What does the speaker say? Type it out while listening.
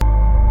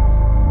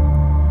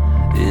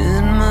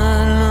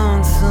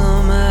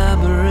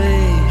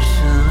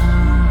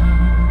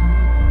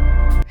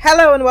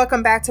Hello and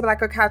welcome back to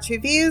Black Girl Couch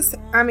Reviews.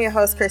 I'm your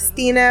host,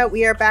 Christina.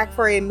 We are back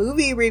for a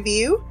movie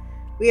review.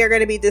 We are going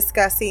to be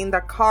discussing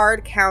The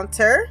Card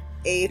Counter,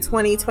 a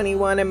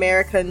 2021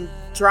 American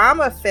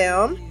drama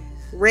film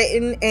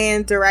written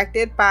and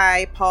directed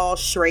by Paul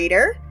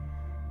Schrader.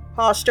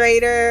 Paul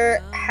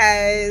Schrader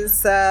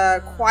has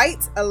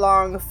quite a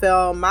long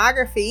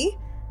filmography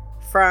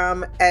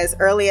from as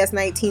early as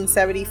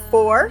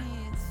 1974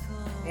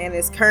 and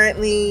is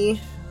currently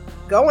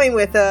going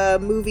with a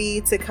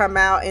movie to come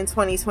out in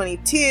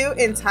 2022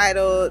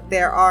 entitled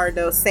There Are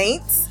No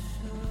Saints.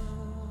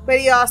 But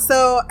he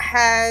also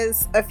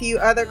has a few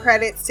other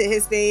credits to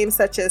his name,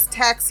 such as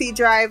Taxi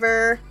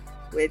Driver,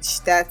 which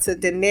that's a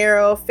De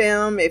Niro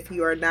film if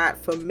you are not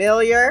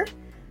familiar,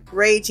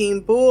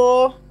 Raging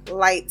Bull,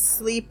 Light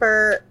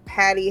Sleeper,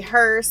 Patty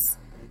Hearst,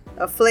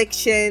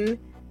 Affliction,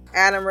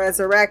 Adam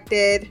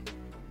Resurrected,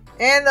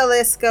 and the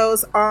list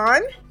goes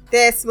on.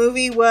 This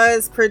movie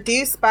was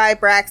produced by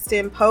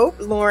Braxton Pope,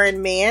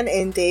 Lauren Mann,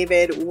 and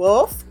David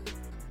Wolf.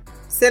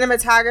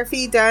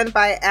 Cinematography done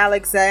by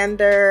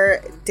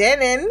Alexander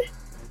Denon.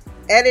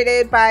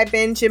 Edited by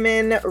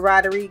Benjamin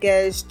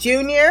Rodriguez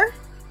Jr.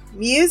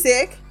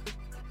 Music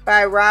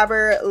by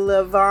Robert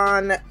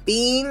Levon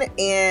Bean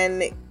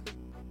and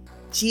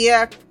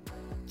Giancarlo.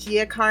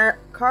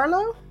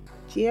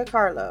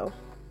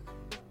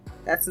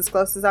 That's as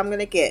close as I'm going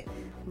to get.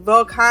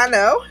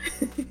 Volcano.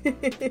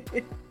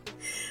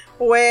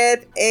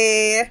 With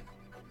a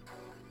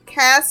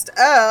cast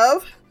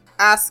of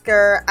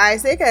Oscar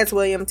Isaac as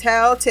William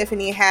Tell,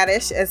 Tiffany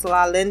Haddish as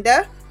La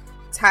Linda,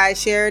 Ty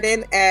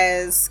Sheridan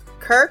as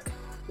Kirk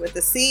with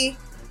a C,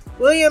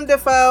 William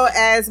Dafoe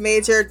as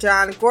Major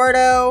John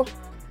Gordo,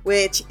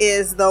 which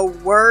is the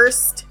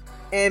worst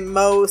and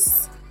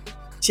most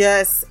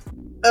just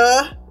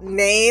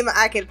name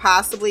I could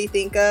possibly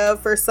think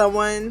of for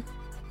someone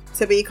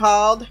to be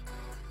called.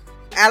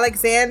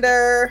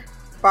 Alexander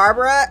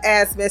Barbara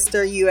as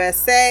Mr.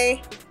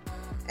 USA,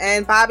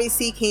 and Bobby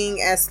C.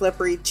 King as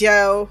Slippery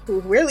Joe, who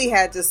really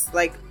had just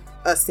like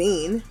a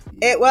scene.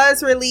 It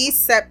was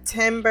released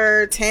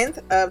September 10th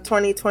of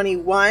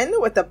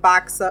 2021 with a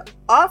box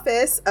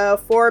office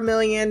of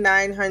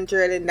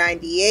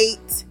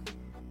 $4,998,000,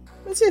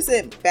 which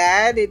isn't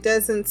bad. It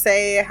doesn't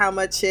say how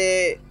much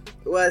it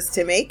was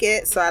to make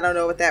it, so I don't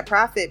know what that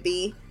profit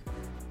be.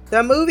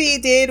 The movie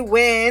did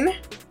win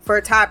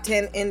for top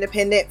 10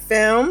 independent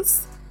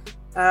films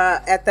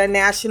at the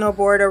National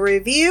Board of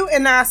Review,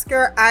 and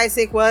Oscar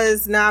Isaac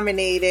was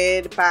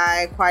nominated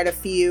by quite a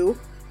few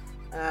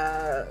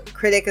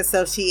critic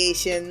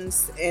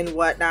associations and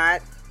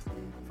whatnot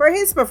for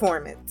his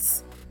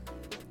performance.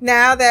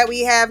 Now that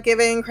we have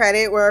given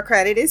credit where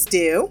credit is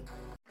due,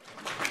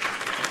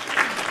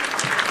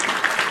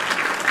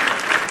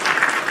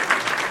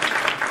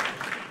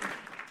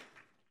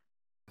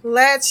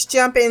 let's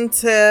jump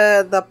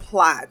into the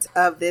plot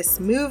of this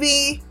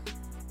movie.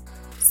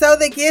 So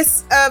the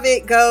gist of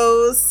it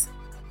goes,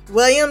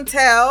 William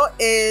Tell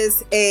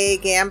is a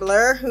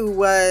gambler who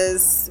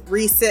was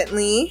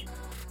recently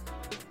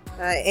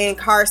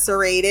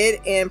incarcerated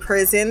in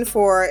prison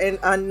for an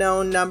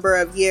unknown number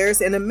of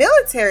years, in a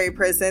military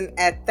prison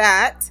at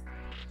that.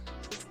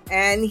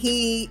 And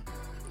he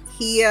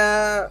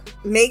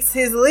makes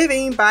his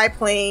living by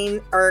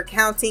playing or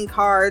counting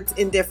cards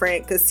in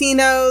different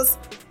casinos.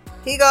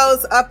 He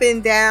goes up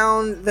and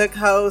down the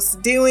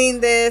coast doing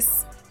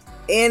this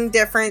in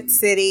different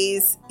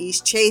cities.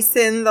 He's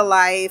chasing the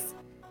life.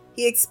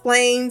 He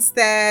explains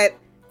that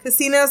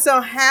casinos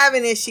don't have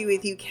an issue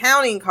with you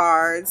counting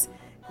cards.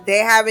 They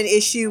have an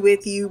issue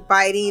with you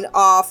biting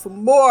off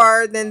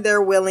more than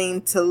they're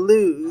willing to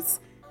lose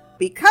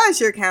because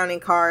you're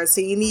counting cards,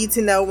 so you need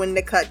to know when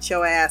to cut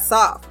your ass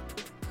off.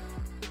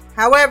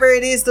 However,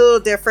 it is a little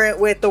different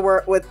with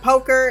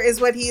poker, is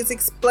what he's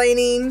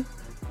explaining,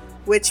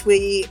 which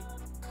we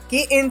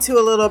get into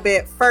a little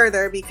bit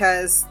further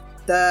because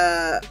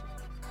the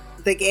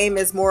game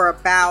is more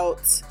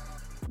about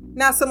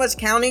not so much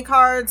counting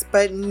cards,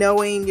 but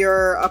knowing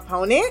your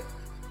opponent.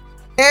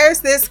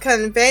 There's this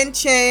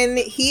convention.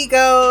 He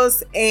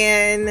goes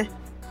and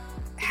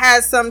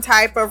has some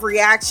type of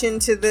reaction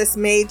to this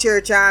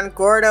Major John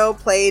Gordo,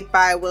 played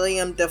by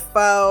William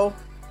Dafoe.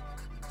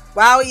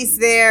 While he's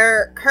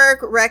there,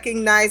 Kirk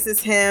recognizes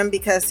him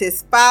because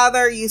his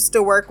father used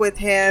to work with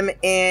him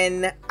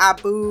in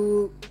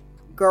Abu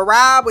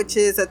Ghraib, which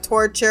is a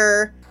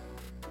torture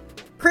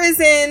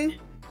prison.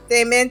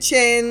 They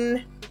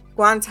mention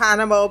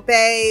Guantanamo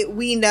Bay.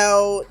 We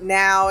know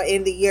now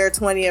in the year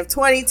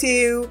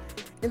 2022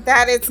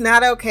 that it's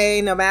not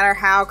okay, no matter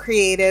how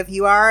creative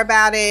you are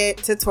about it,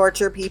 to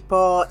torture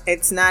people.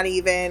 It's not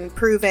even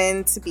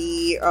proven to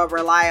be a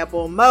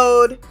reliable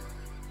mode.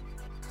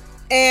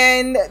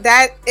 And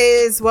that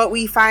is what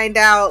we find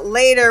out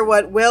later,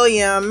 what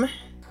William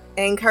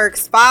and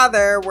Kirk's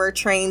father were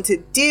trained to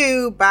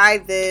do by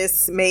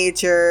this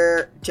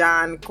Major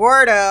John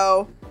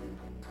Gordo.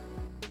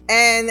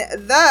 And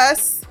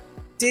thus,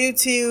 due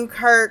to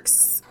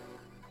Kirk's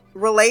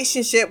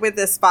relationship with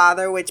his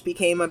father, which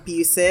became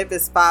abusive,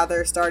 his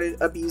father started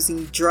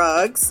abusing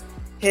drugs.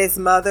 his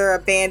mother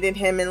abandoned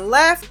him and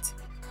left.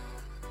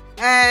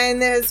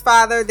 And his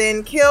father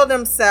then killed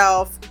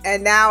himself.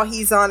 And now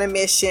he's on a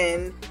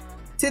mission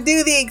to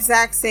do the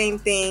exact same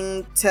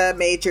thing to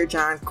Major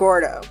John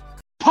Gordo.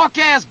 Punk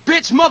ass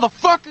bitch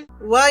motherfucker!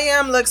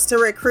 William looks to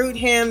recruit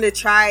him to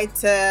try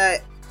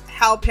to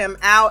help him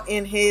out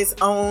in his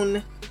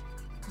own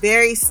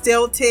very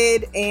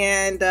stilted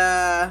and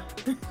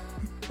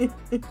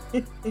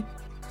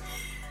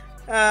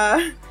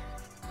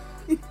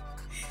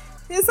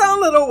his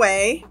own little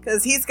way,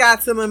 because he's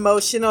got some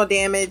emotional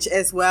damage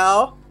as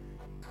well.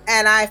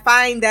 And I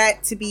find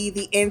that to be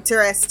the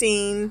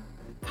interesting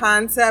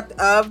concept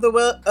of the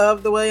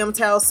William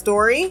Tell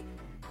story,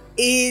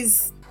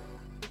 is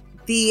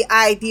the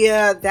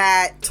idea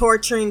that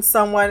torturing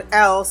someone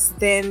else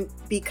then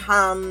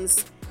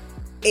becomes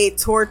a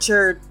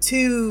torture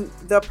to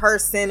the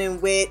person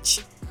in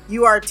which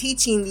you are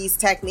teaching these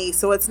techniques.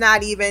 So it's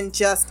not even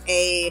just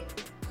a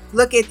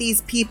look at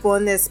these people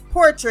in this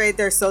portrait,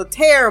 they're so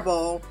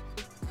terrible.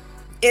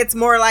 It's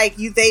more like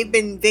they've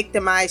been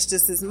victimized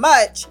just as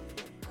much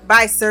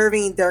by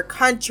serving their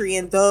country,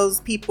 and those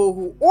people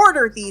who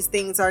order these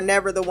things are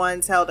never the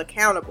ones held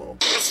accountable.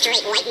 A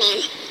straight white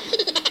man.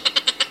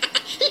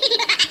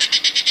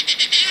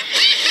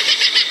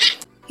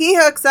 He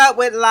hooks up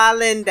with La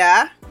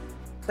Linda,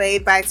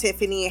 played by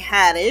Tiffany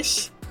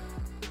Haddish,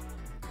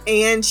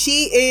 and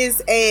she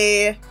is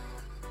a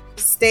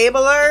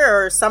stabler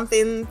or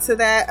something to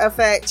that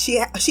effect.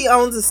 She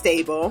owns a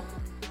stable,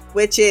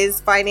 which is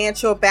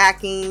financial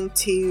backing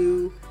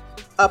to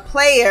a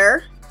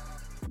player,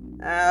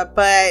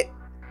 but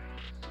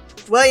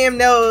William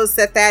knows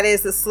that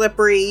is a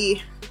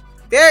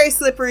very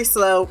slippery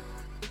slope,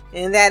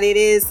 and that it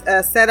is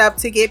set up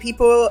to get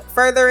people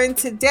further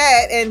into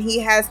debt, and he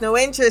has no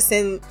interest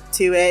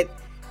into it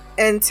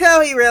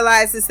until he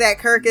realizes that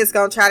Kirk is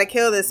going to try to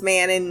kill this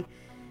man. And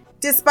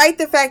despite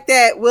the fact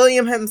that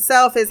William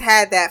himself has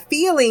had that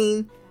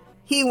feeling,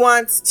 he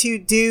wants to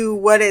do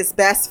what is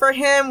best for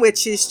him,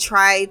 which is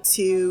try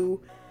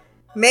to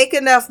make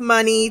enough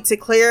money to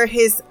clear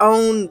his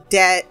own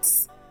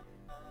debts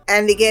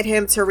and to get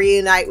him to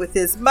reunite with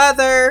his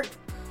mother.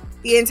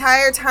 The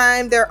entire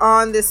time they're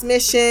on this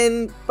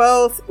mission,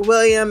 both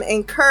William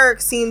and Kirk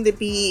seem to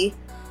be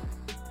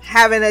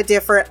having a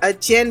different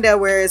agenda,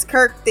 whereas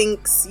Kirk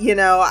thinks,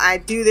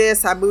 I do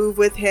this, I move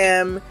with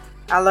him,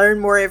 I learn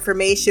more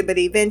information, but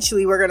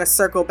eventually we're going to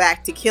circle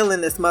back to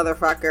killing this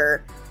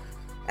motherfucker.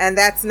 And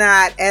that's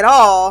not at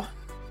all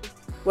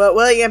what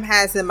William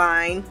has in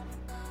mind.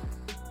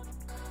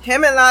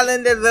 Him and La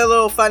Linda, their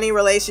little funny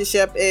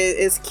relationship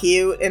is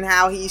cute, and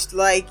how he's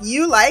like,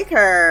 you like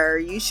her,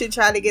 you should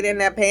try to get in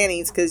that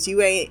panties because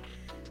you ain't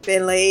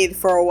been laid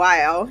for a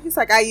while. He's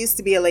like, I used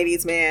to be a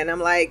ladies' man. I'm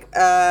like,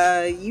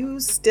 you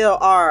still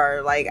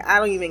are. Like, I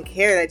don't even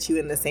care that you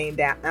in the same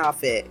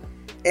outfit,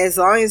 as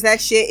long as that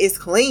shit is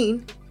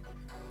clean.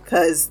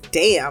 Cause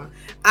damn,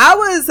 I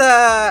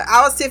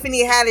was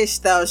Tiffany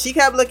Haddish though. She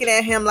kept looking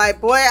at him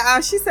like, boy,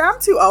 she said, I'm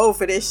too old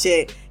for this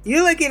shit.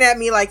 You looking at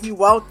me like you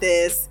want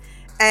this.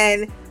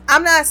 And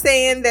I'm not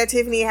saying that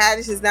Tiffany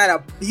Haddish is not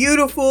a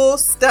beautiful,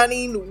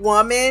 stunning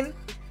woman,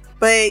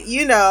 but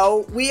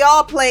we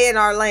all play in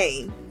our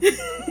lane.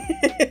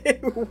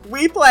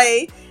 We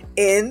play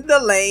in the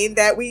lane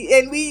that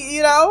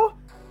we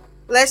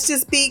let's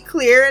just be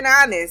clear and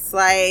honest.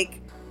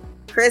 Like,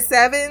 Chris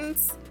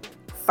Evans,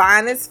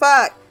 fine as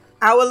fuck.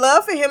 I would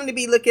love for him to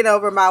be looking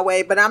over my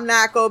way, but I'm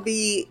not going to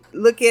be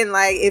looking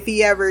like, if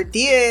he ever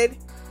did,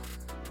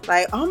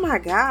 like, oh my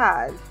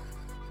God.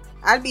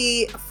 I'd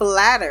be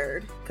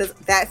flattered, because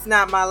that's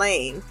not my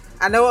lane.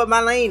 I know what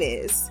my lane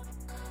is.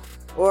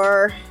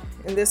 Or,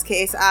 in this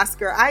case,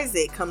 Oscar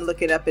Isaac come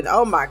looking up, and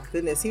oh my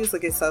goodness, he was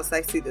looking so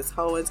sexy this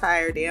whole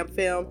entire damn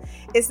film.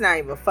 It's not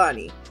even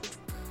funny.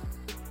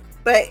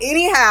 But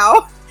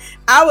anyhow,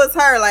 I was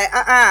her like,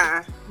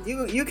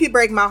 you could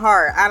break my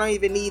heart. I don't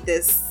even need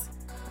this.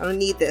 I don't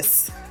need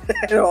this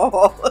at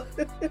all.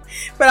 But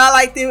I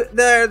like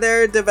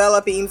their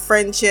developing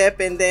friendship,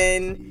 and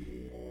then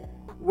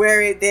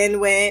where it then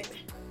went.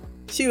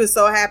 She was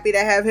so happy to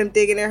have him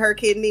digging in her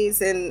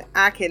kidneys, and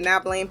I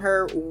cannot blame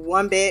her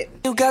one bit.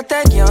 You got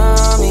that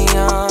yummy,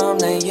 yum,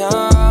 that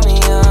yummy,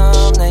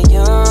 yum, that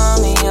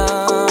yummy,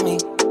 yummy.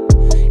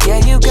 Yeah,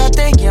 you got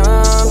that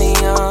yummy,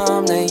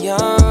 yum, that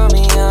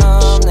yummy,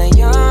 yum, that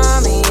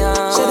yummy,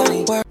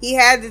 yummy. He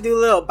had to do a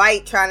little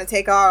bite trying to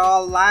take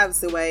all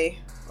lives away,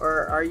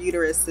 or our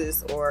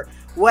uteruses, or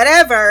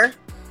whatever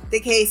the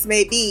case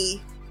may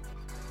be.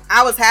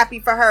 I was happy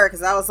for her,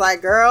 because I was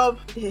like, girl,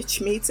 bitch,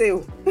 me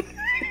too.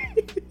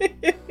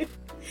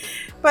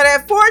 But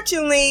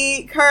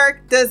unfortunately,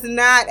 Kirk does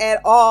not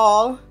at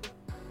all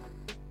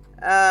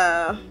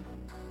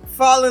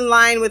fall in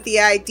line with the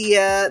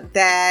idea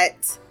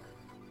that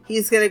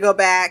he's going to go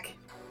back.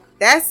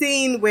 That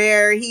scene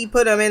where he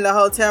put him in the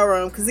hotel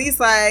room, because he's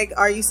like,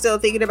 are you still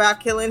thinking about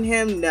killing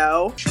him?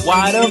 No.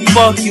 Why the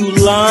fuck you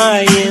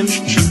lying?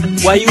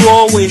 Why you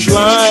always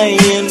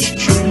lying?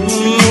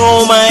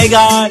 Oh my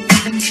God.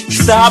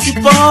 Stop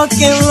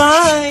fucking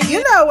lying.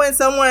 When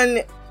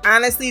someone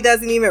honestly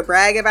doesn't even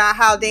brag about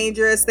how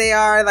dangerous they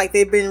are. Like,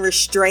 they've been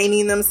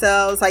restraining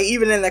themselves. Like,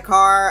 even in the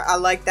car, I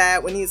like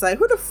that when he's like,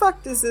 who the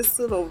fuck does this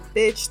little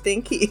bitch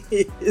think he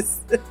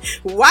is?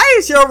 Why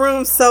is your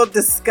room so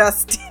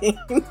disgusting?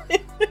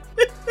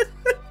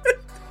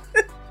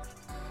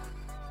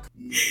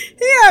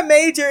 He had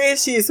major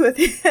issues with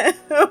him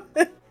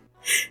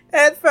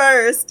at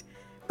first,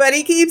 but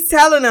he keeps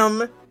telling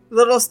him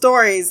little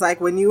stories.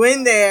 Like, when you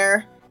in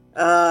there,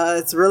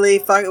 it's really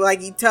fucking, like,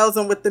 he tells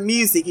him with the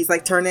music, he's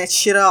like, turn that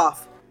shit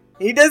off.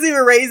 And he doesn't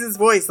even raise his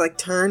voice, like,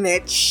 turn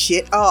that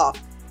shit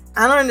off.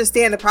 I don't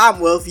understand the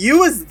problem. Well, if you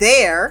was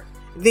there,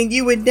 then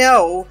you would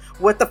know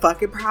what the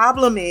fucking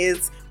problem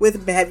is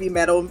with heavy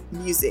metal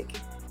music.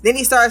 Then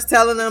he starts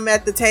telling them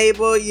at the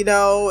table, you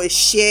know, it's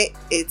shit,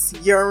 it's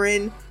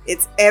urine,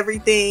 it's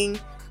everything.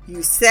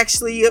 You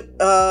sexually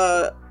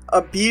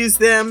abuse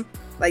them,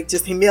 like,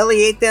 just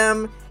humiliate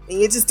them,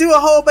 and you just do a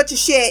whole bunch of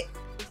shit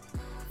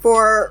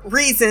for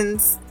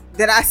reasons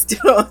that I still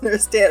don't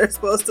understand are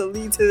supposed to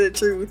lead to the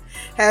truth.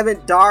 Having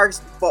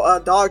a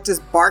dog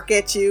just bark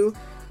at you,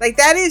 like,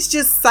 that is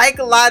just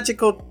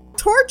psychological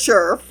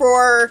torture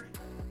for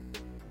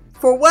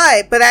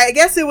what? But I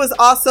guess it was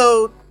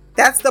also,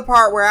 that's the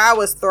part where I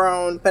was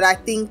thrown. But I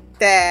think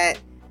that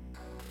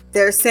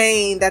they're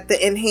saying that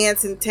the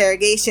enhanced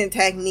interrogation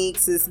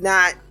techniques is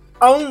not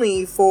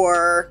only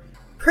for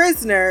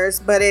prisoners,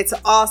 but it's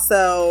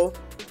also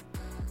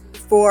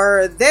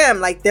for them.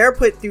 Like, they're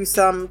put through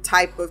some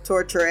type of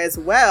torture as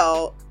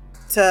well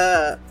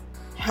to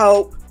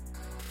help,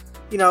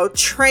 you know,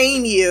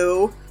 train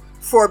you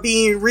for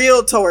being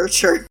real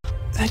torture.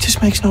 That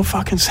just makes no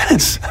fucking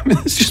sense. I mean,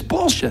 it's just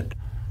bullshit.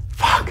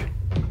 Fuck.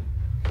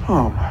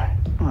 Oh my.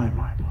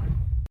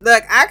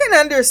 Look, I can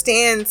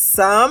understand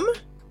some,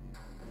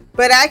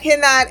 but I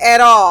cannot at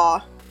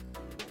all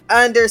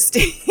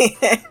understand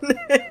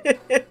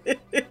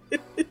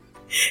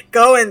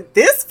going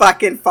this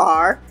fucking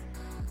far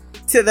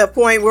to the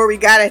point where we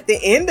got at the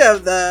end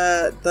of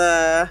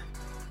the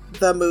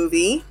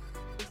movie.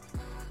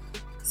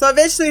 So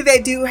eventually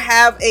they do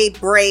have a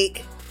break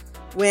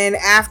when,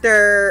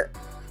 after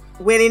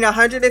winning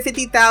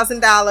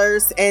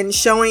 $150,000 and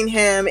showing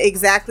him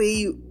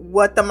exactly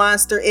what the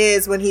monster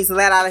is when he's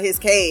let out of his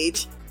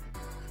cage.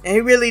 And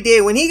he really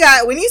did. When he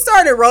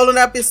started rolling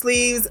up his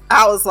sleeves,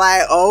 I was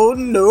like, oh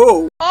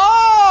no.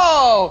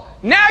 Oh,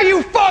 now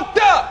you fucked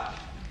up.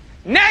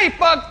 Now you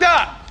fucked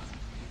up.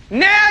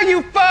 Now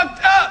you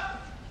fucked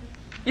up.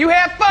 You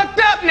have fucked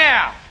up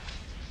now.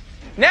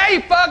 Now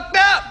you fucked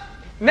up.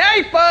 Now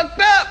you fucked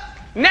up.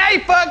 Now you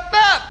fucked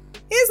up.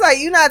 He's like,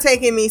 you're not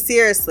taking me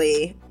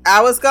seriously.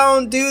 I was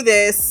gonna do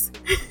this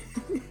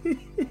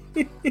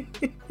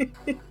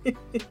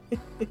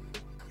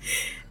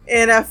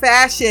in a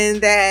fashion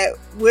that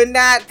would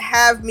not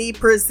have me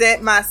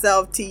present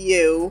myself to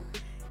you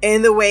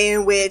in the way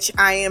in which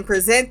I am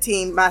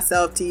presenting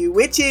myself to you,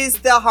 which is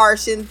the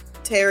harsh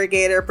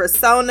interrogator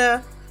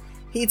persona.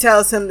 He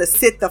tells him to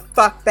sit the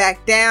fuck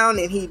back down,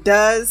 and he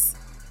does.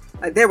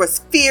 Like, there was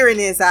fear in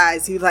his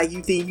eyes. He was like,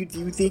 you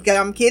think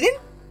I'm kidding?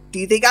 Do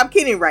you think I'm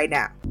kidding right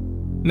now?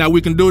 Now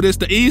we can do this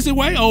the easy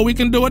way, or we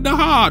can do it the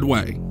hard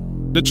way.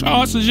 The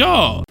choice is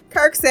yours.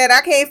 Kirk said, I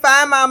can't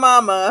find my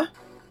mama.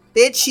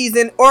 Bitch, she's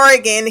in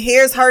Oregon.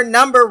 Here's her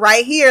number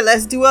right here.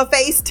 Let's do a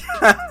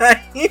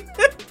FaceTime. This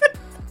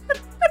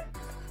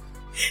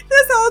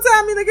whole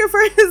time he's looking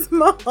for his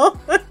mom.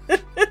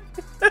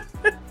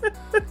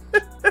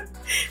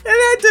 And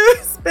that dude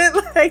spent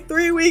like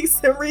 3 weeks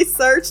and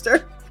researched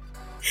her.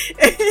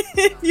 And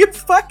you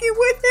fucking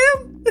with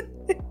him?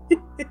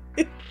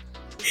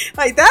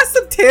 Like, that's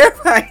some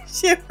terrifying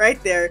shit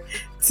right there,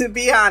 to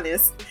be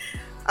honest.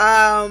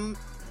 And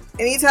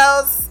he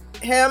tells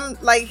him,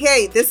 like,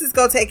 hey, this is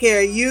gonna take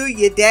care of you,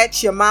 your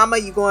debts, your mama,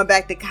 you going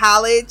back to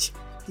college,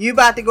 you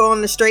about to go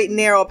on the straight and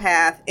narrow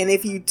path, and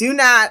if you do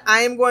not, I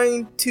am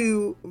going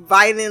to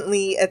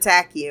violently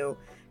attack you,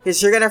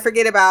 because you're gonna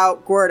forget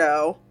about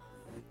Gordo.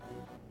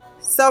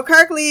 So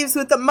Kirk leaves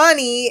with the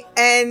money,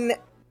 and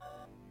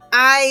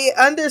I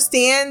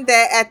understand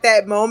that at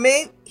that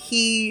moment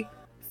he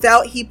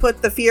felt he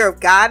put the fear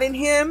of God in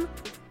him,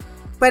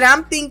 but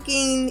I'm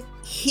thinking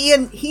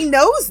he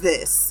knows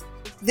this.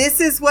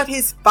 This is what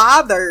his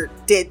father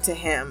did to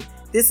him.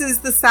 This is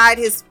the side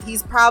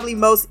he's probably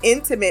most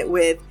intimate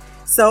with.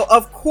 So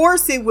of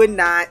course it would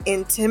not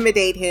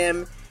intimidate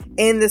him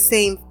in the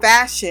same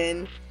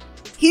fashion.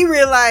 He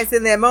realized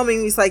in that moment,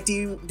 he's like,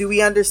 do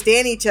we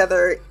understand each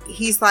other?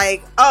 He's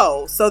like,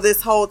 oh, so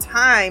this whole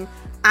time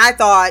I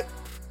thought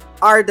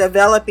our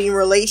developing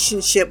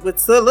relationship would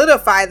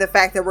solidify the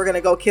fact that we're going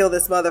to go kill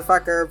this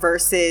motherfucker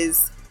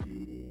versus,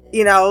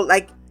 you know,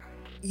 like,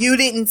 you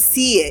didn't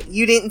see it.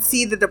 You didn't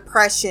see the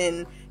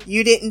depression.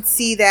 You didn't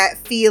see that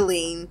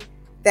feeling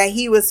that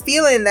he was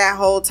feeling that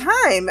whole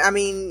time. I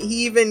mean,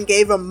 he even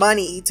gave him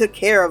money. He took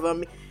care of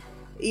him.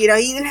 You know,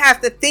 he didn't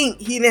have to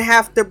think. He didn't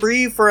have to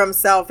breathe for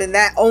himself. And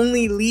that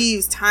only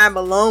leaves time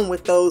alone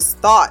with those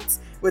thoughts,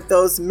 with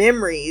those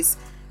memories.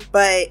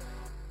 But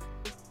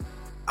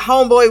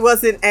homeboy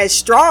wasn't as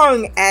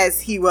strong as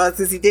he was,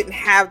 because he didn't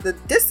have the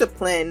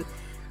discipline.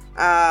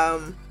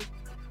 And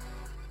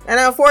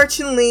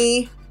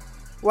unfortunately,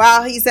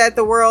 while he's at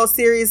the World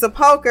Series of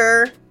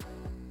Poker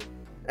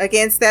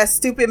against that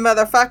stupid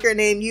motherfucker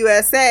named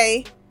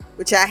USA,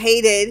 which I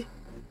hated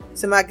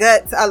to my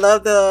guts. I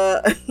love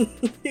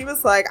he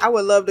was like, I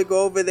would love to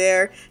go over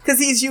there because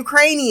he's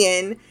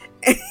Ukrainian.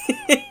 And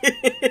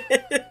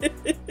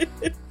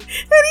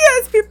he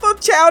has people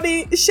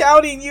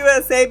shouting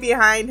USA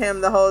behind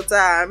him the whole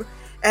time.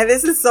 And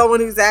this is someone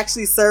who's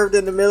actually served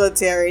in the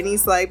military. And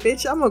he's like,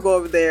 bitch, I'm going to go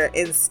over there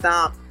and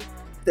stomp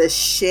the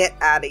shit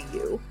out of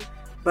you.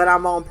 But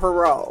I'm on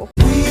parole.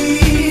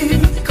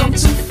 We've come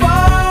too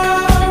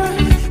far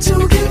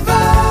to give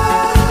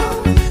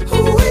up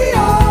who we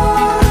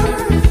are.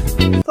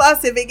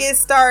 Plus, if it gets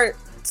started,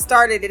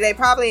 they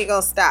probably ain't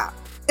going to stop.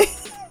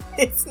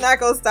 It's not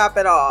going to stop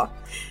at all.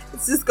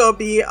 It's just going to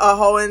be a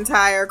whole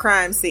entire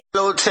crime scene.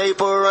 No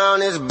tape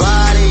around his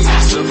body,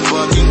 it's a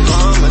fucking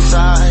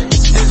homicide.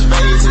 His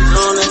face is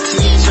on a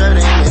t-shirt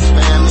and his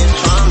family's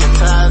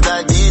traumatized.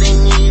 I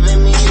didn't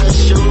even mean to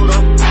shoot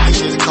him, he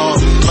just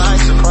caught me by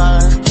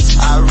surprise.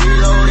 I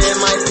reloaded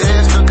my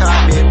pistol,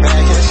 cocked it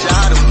back and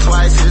shot him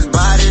twice. His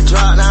body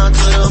dropped down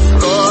to the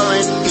floor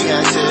and he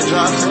had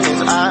teardrops in his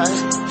eyes.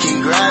 He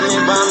grabbed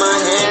me by my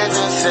hands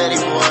and said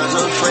he was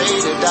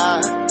afraid to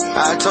die.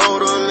 I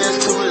told him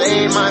it's too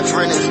late, my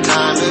friend, it's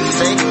time to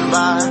say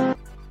goodbye.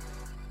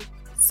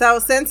 So,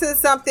 sensing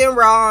something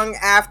wrong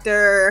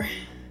after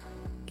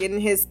getting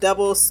his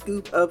double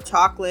scoop of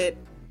chocolate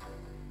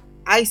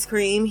ice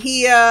cream,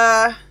 he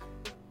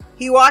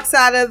walks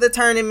out of the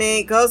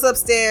tournament, goes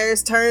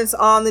upstairs, turns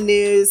on the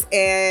news,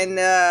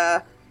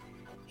 and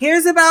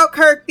hears about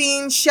Kirk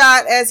being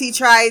shot as he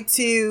tried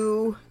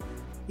to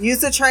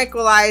use a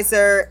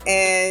tranquilizer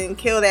and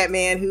kill that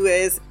man who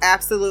is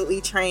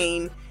absolutely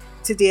trained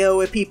to deal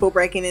with people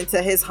breaking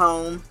into his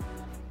home.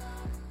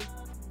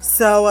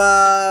 So,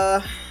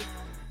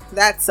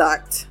 that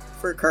sucked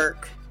for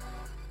Kirk.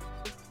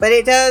 But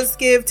it does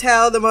give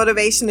Tell the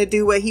motivation to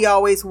do what he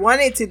always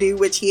wanted to do,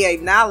 which he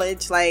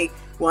acknowledged. Like,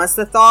 once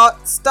the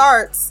thought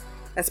starts,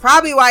 that's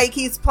probably why he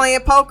keeps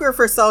playing poker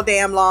for so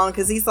damn long,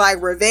 because he's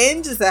like,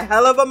 revenge is a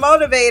hell of a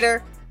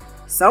motivator.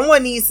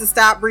 Someone needs to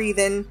stop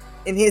breathing,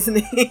 and his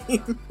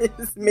name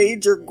is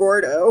Major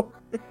Gordo.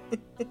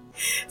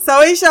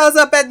 So he shows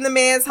up at the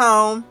man's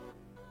home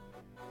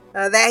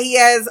that he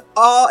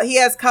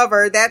has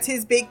covered. That's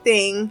his big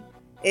thing,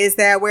 is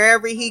that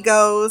wherever he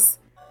goes,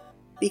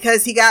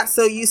 because he got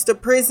so used to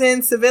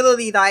prison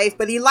civility life,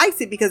 but he likes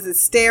it because it's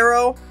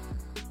sterile.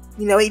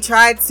 You know, he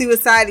tried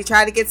suicide. He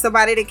tried to get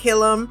somebody to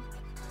kill him,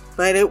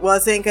 but it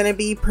wasn't going to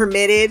be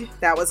permitted.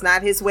 That was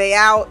not his way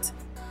out.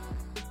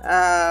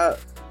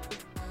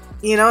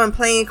 You know, and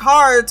playing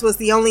cards was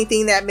the only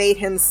thing that made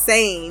him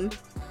sane.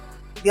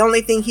 The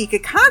only thing he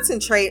could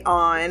concentrate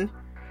on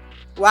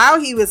while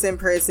he was in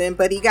prison,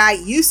 but he got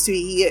used to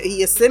it.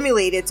 He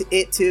assimilated to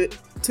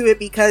it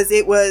because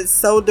it was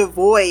so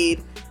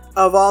devoid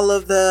of all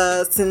of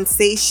the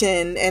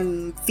sensation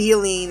and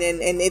feeling,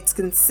 and it's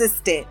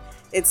consistent.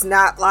 It's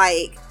not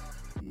like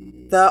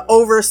the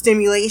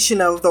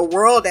overstimulation of the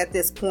world at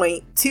this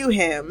point to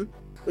him,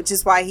 which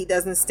is why he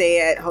doesn't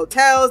stay at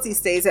hotels. He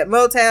stays at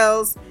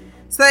motels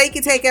so that he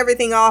can take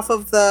everything off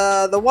of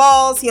the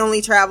walls. He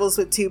only travels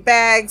with 2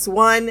 bags.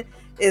 One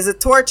is a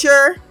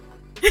torture,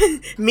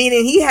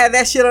 meaning he had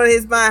that shit on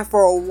his mind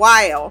for a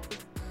while.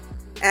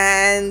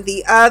 And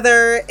the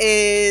other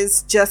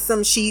is just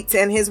some sheets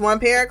and his 1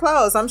 pair of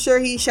clothes. I'm sure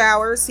he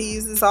showers. He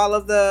uses all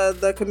of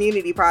the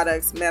community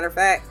products, matter of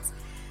fact.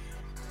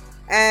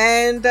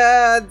 And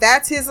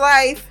that's his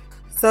life.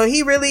 So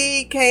he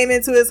really came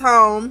into his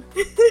home,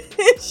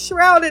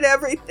 shrouded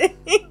everything,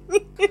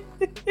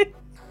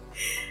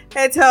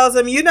 and tells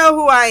him, you know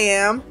who I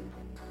am.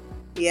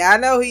 Yeah, I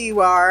know who you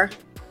are.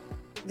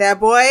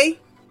 That boy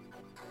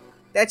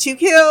that you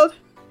killed.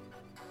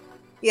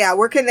 Yeah,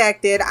 we're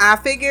connected. I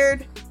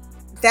figured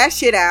that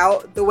shit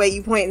out the way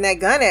you pointing that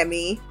gun at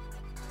me.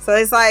 So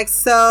it's like,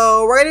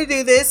 so we're going to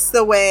do this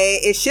the way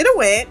it should have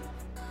went,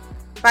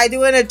 by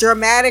doing a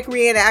dramatic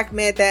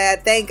reenactment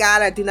that, thank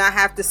God, I do not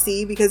have to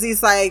see, because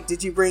he's like,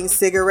 did you bring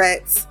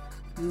cigarettes?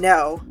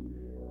 No,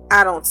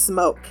 I don't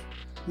smoke.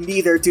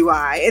 Neither do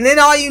I. And then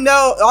all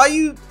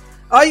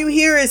you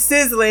hear is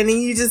sizzling,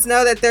 and you just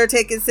know that they're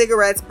taking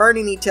cigarettes,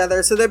 burning each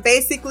other. So they're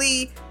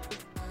basically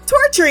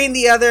torturing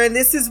the other, and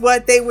this is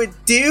what they would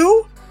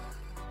do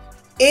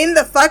in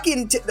the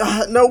fucking...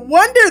 no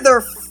wonder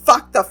they're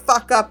fucked the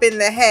fuck up in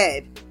the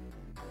head.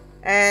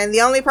 And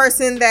the only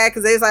person that...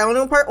 because there's like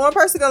only one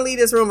person gonna leave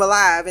this room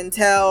alive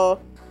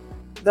until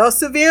those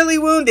severely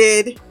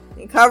wounded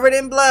and covered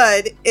in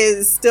blood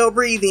is still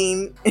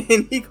breathing,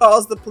 and he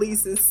calls the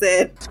police and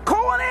said,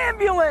 Call an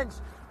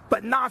ambulance,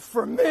 but not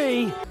for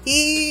me.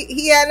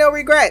 He had no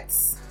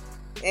regrets.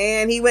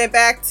 And he went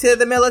back to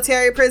the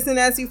military prison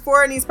as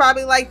before, and he's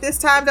probably like, this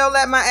time don't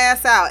let my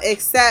ass out.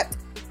 Except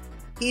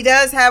he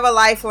does have a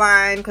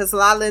lifeline, because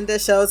La Linda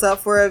shows up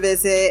for a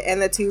visit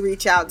and the two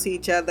reach out to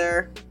each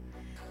other.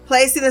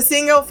 placing a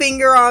single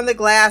finger on the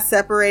glass,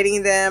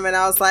 separating them, and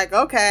I was like,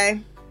 okay.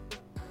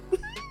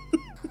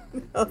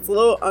 I was a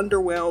little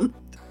underwhelmed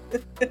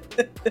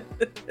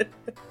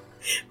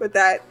with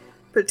that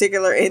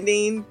particular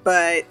ending,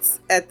 but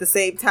at the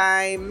same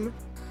time,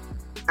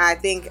 I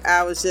think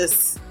I was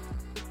just,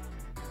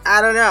 I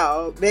don't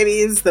know, maybe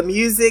it's the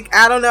music.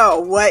 I don't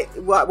know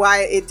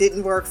why it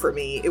didn't work for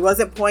me. It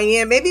wasn't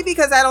poignant. Maybe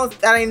because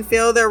I didn't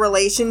feel their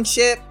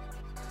relationship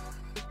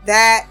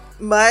that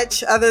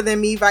much, other than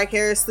me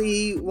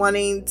vicariously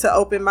wanting to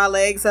open my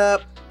legs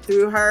up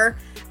through her.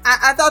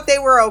 I thought they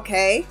were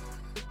okay,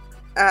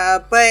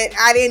 but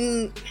I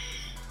didn't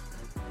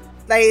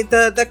like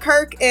the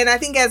Kirk, and I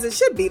think as it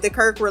should be, the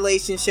Kirk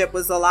relationship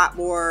was a lot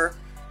more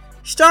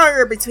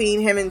stronger between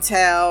him and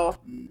Tel,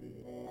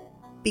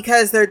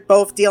 because they're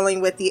both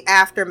dealing with the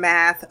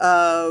aftermath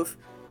of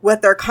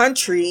what their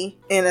country,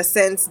 in a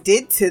sense,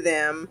 did to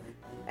them.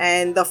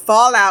 And the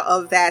fallout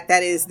of that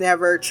is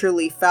never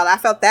truly felt. I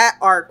felt that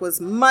arc was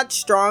much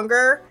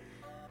stronger.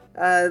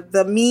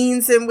 The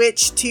means in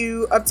which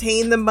to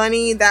obtain the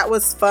money, that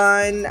was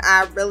fun.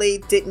 I really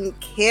didn't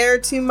care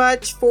too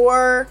much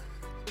for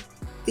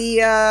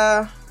the...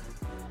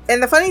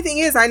 And the funny thing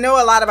is, I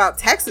know a lot about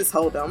Texas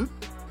Hold'em,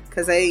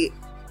 because I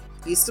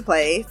used to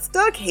play,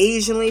 still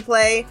occasionally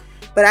play.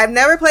 But I've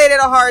never played at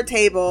a hard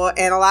table,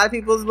 and a lot of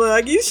people were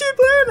like, you should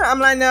play it. I'm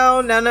like, no.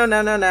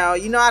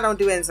 You know I don't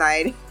do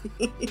anxiety.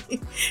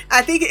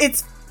 I think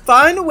it's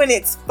fun when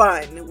it's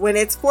fun. When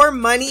it's for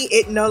money,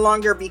 it no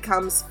longer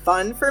becomes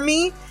fun for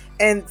me,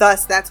 and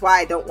thus that's why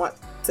I don't want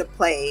to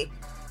play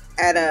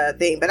at a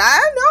thing. But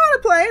I know how to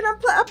play, and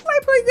I play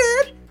pretty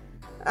good.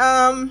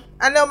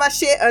 I know my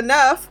shit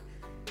enough.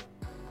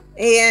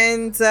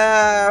 And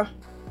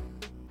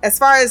as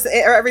far as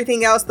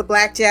everything else, the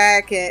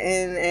blackjack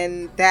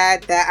and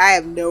that I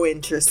have no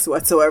interest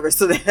whatsoever.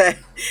 So that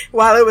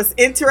while it was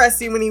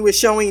interesting when he was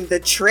showing the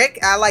trick,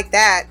 I like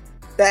that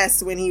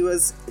best when he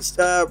was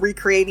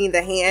recreating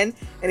the hand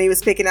and he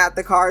was picking out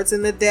the cards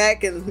in the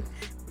deck, and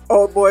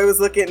old boy was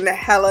looking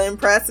hella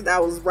impressed, and I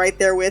was right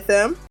there with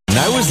him. And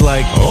I was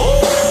like,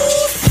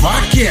 oh,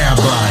 fuck yeah,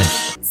 bud.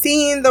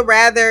 Seeing the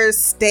rather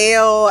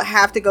stale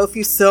have to go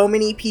through so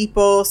many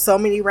people, so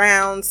many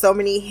rounds, so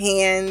many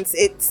hands.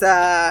 It's,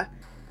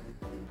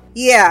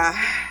 yeah.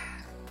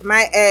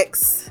 My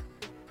ex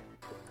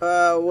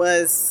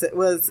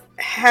was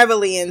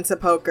heavily into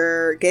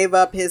poker, gave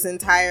up his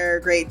entire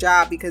great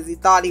job because he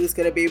thought he was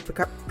going to be a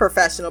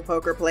professional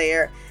poker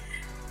player.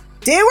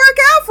 Didn't work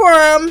out for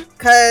him,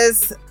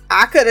 because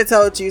I could have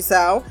told you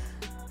so.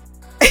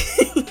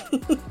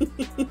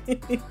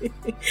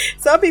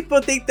 Some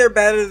people think they're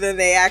better than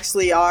they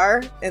actually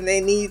are, and they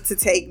need to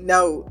take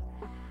note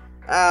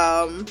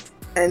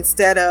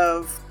instead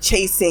of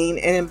chasing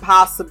an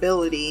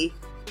impossibility,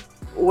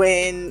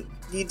 when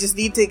you just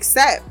need to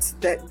accept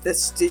that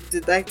this,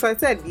 like I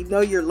said, you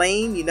know your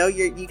lane, you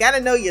got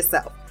to know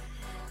yourself.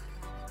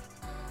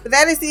 But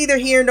that is neither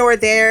here nor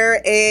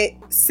there. It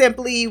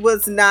simply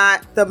was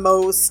not the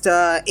most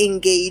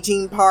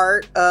engaging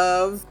part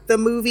of the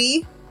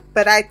movie.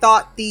 But I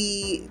thought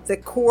the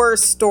core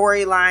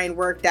storyline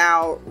worked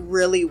out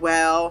really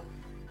well.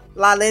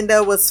 La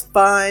Linda was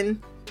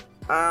fun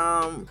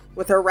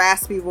with her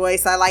raspy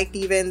voice. I liked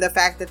even the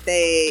fact that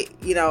they,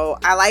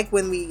 I like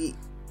when we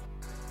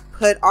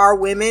put our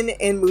women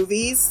in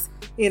movies,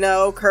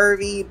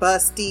 curvy,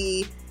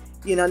 busty,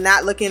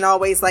 not looking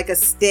always like a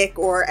stick,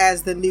 or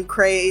as the new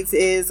craze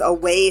is, a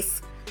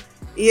waif,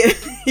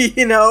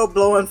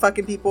 blowing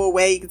fucking people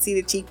away. You can see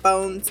the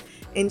cheekbones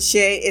and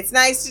shit. It's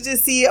nice to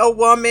just see a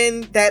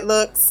woman that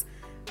looks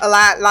a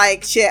lot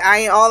like shit. I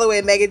ain't all the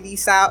way Megan Thee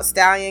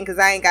Stallion, because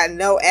I ain't got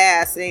no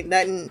ass. Ain't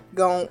nothing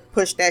gonna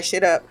push that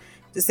shit up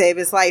to save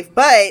his life.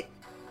 But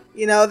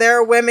there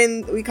are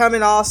women, we come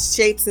in all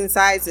shapes and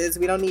sizes.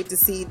 We don't need to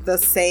see the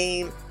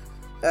same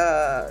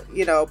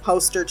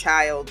poster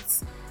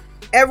childs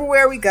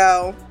everywhere we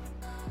go.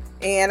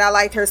 And I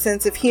liked her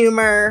sense of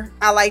humor.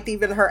 I liked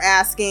even her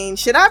asking,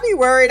 should I be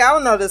worried? I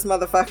don't know this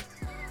motherfucker.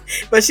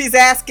 But she's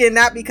asking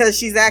not because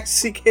she's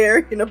actually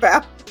caring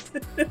about.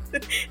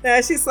 Now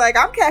she's like,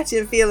 I'm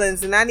catching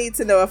feelings, and I need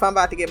to know if I'm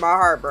about to get my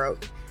heart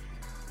broke.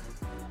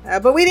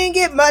 But we didn't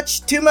get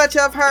too much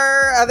of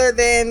her, other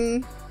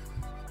than,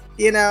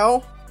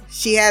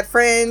 she had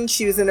friends,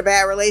 she was in a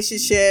bad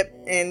relationship,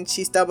 and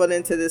she stumbled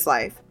into this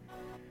life.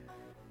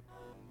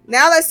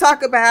 Now let's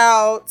talk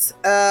about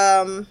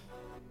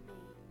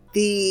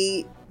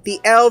the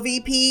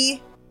LVP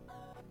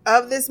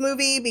of this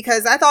movie,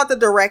 because I thought the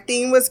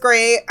directing was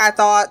great. I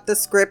thought the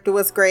script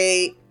was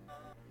great.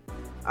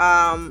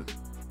 The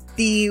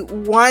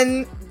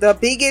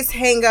biggest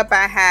hang up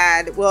I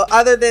had, well,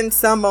 other than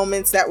some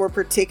moments that were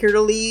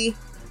particularly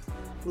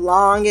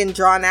long and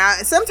drawn out,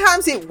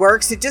 sometimes it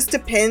works. It just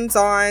depends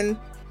on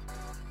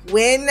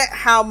when,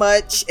 how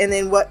much, and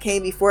then what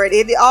came before it.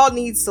 It all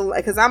needs to,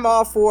 because I'm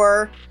all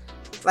for,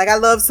 like, I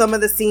love some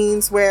of the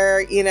scenes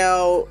where,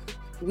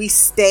 we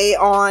stay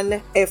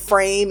on a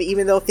frame,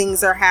 even though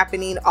things are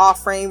happening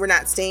off frame. We're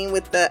not staying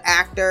with the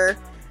actor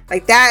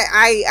like that.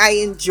 I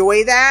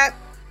enjoy that.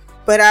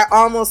 but I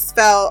almost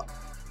felt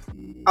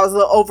I was a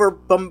little over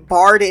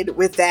bombarded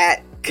with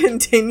that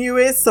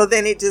continuous. So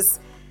then it just,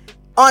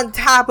 on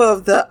top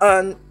of the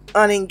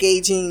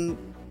unengaging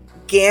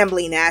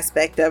gambling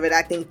aspect of it,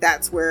 I think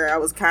that's where I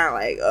was kind of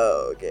like,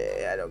 oh,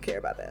 okay, I don't care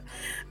about that.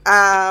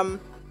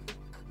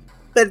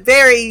 But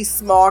very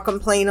small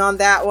complaint on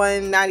that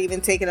one, not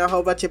even taking a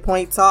whole bunch of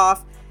points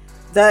off.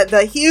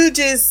 The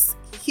hugest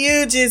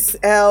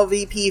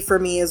LVP for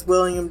me is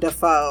William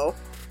Dafoe.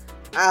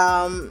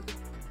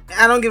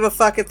 I don't give a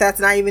fuck if that's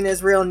not even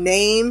his real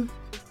name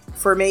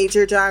for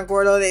Major John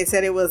Gordo. They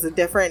said it was a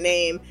different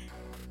name.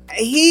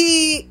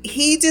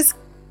 He just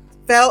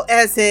felt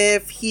as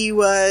if he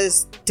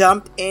was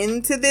dumped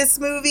into this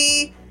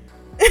movie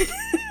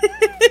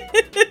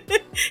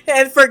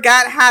and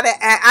forgot how to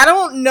act. I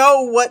don't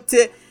know what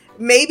to,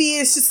 maybe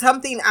it's just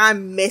something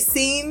I'm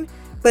missing,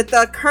 but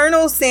the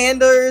Colonel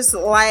Sanders,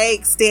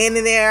 like,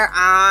 standing there,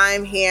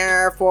 I'm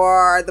here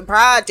for the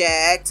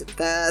project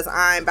because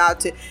I'm about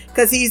to,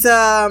 because he's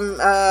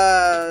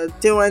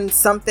doing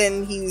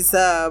something, he's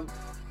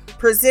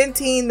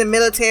presenting the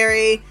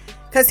military,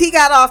 because he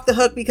got off the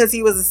hook because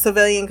he was a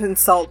civilian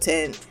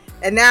consultant,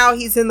 and now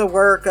he's in the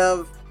work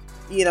of,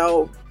 you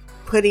know,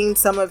 putting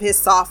some of his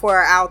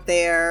software out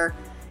there.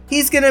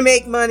 He's gonna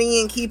make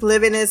money and keep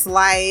living his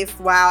life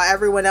while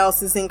everyone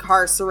else is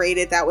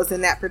incarcerated. That was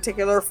in that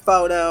particular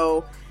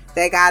photo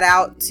that got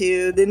out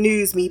to the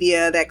news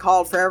media that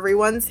called for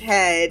everyone's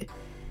head.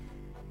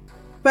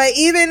 But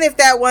even if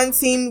that one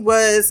scene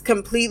was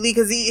completely,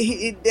 because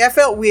that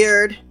felt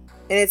weird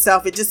in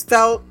itself, it just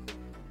felt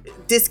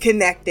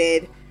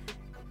disconnected.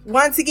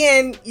 Once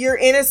again, you're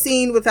in a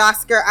scene with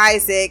Oscar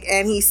Isaac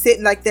and he's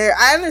sitting like there.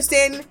 I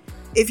understand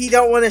if you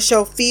don't want to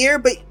show fear,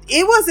 but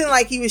it wasn't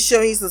like he was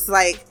showing, he's just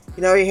like,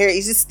 you know,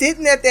 he's just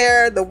sitting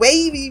there, the way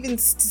he even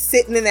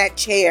sitting in that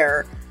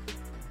chair.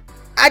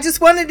 I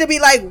just wanted to be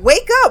like,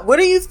 wake up. What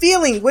are you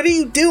feeling? What are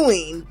you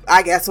doing?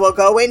 I guess we'll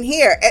go in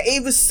here.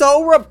 It was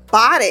so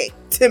robotic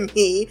to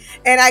me,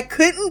 and I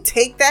couldn't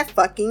take that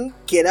fucking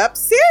get up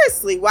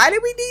seriously. Why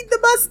did we need the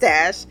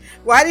mustache?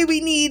 Why did we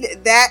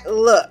need that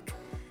look?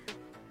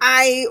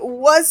 I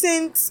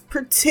wasn't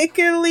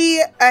particularly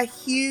a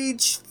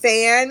huge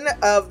fan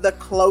of the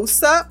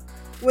close-up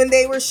when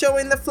they were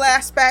showing the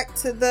flashback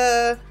to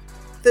the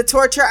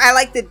torture. I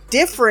like the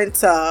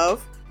difference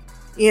of,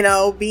 you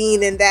know,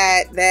 being in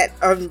that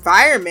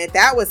environment.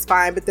 That was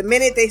fine. But the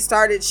minute they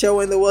started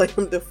showing the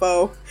William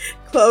Dafoe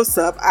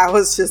close-up, I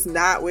was just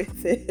not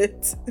with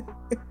it.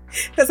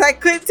 Because I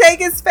couldn't take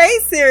his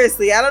face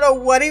seriously. I don't know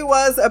what it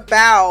was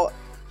about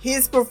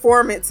his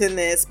performance in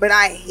this, but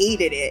I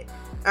hated it.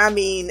 I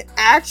mean,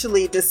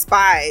 actually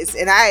despised.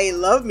 And I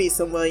love me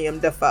some William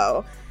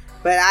Dafoe.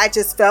 But I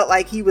just felt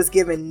like he was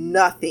given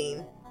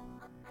nothing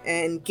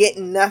and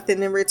getting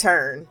nothing in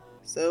return.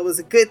 So it was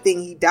a good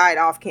thing he died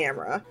off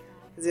camera,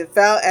 because it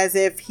felt as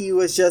if he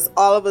was just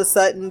all of a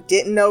sudden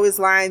didn't know his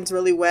lines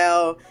really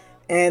well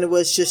and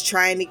was just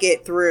trying to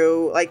get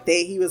through, like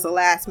he was a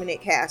last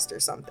minute cast or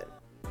something.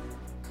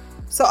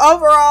 So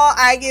overall,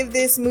 I give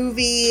this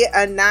movie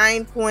a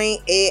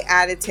 9.8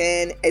 out of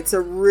 10. It's a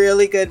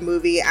really good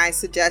movie. I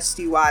suggest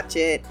you watch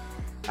it.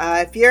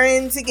 If you're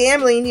into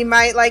gambling, you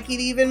might like it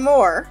even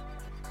more.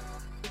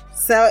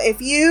 So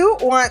if you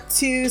want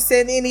to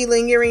send any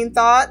lingering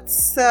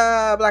thoughts,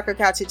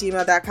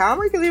 blackercouch@gmail.com,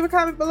 or you can leave a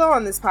comment below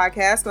on this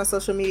podcast. My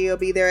social media will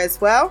be there as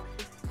well.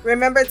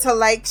 Remember to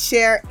like,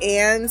 share,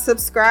 and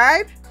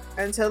subscribe.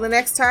 Until the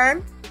next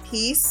time,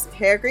 peace,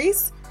 hair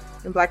grease,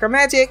 and blacker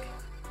magic.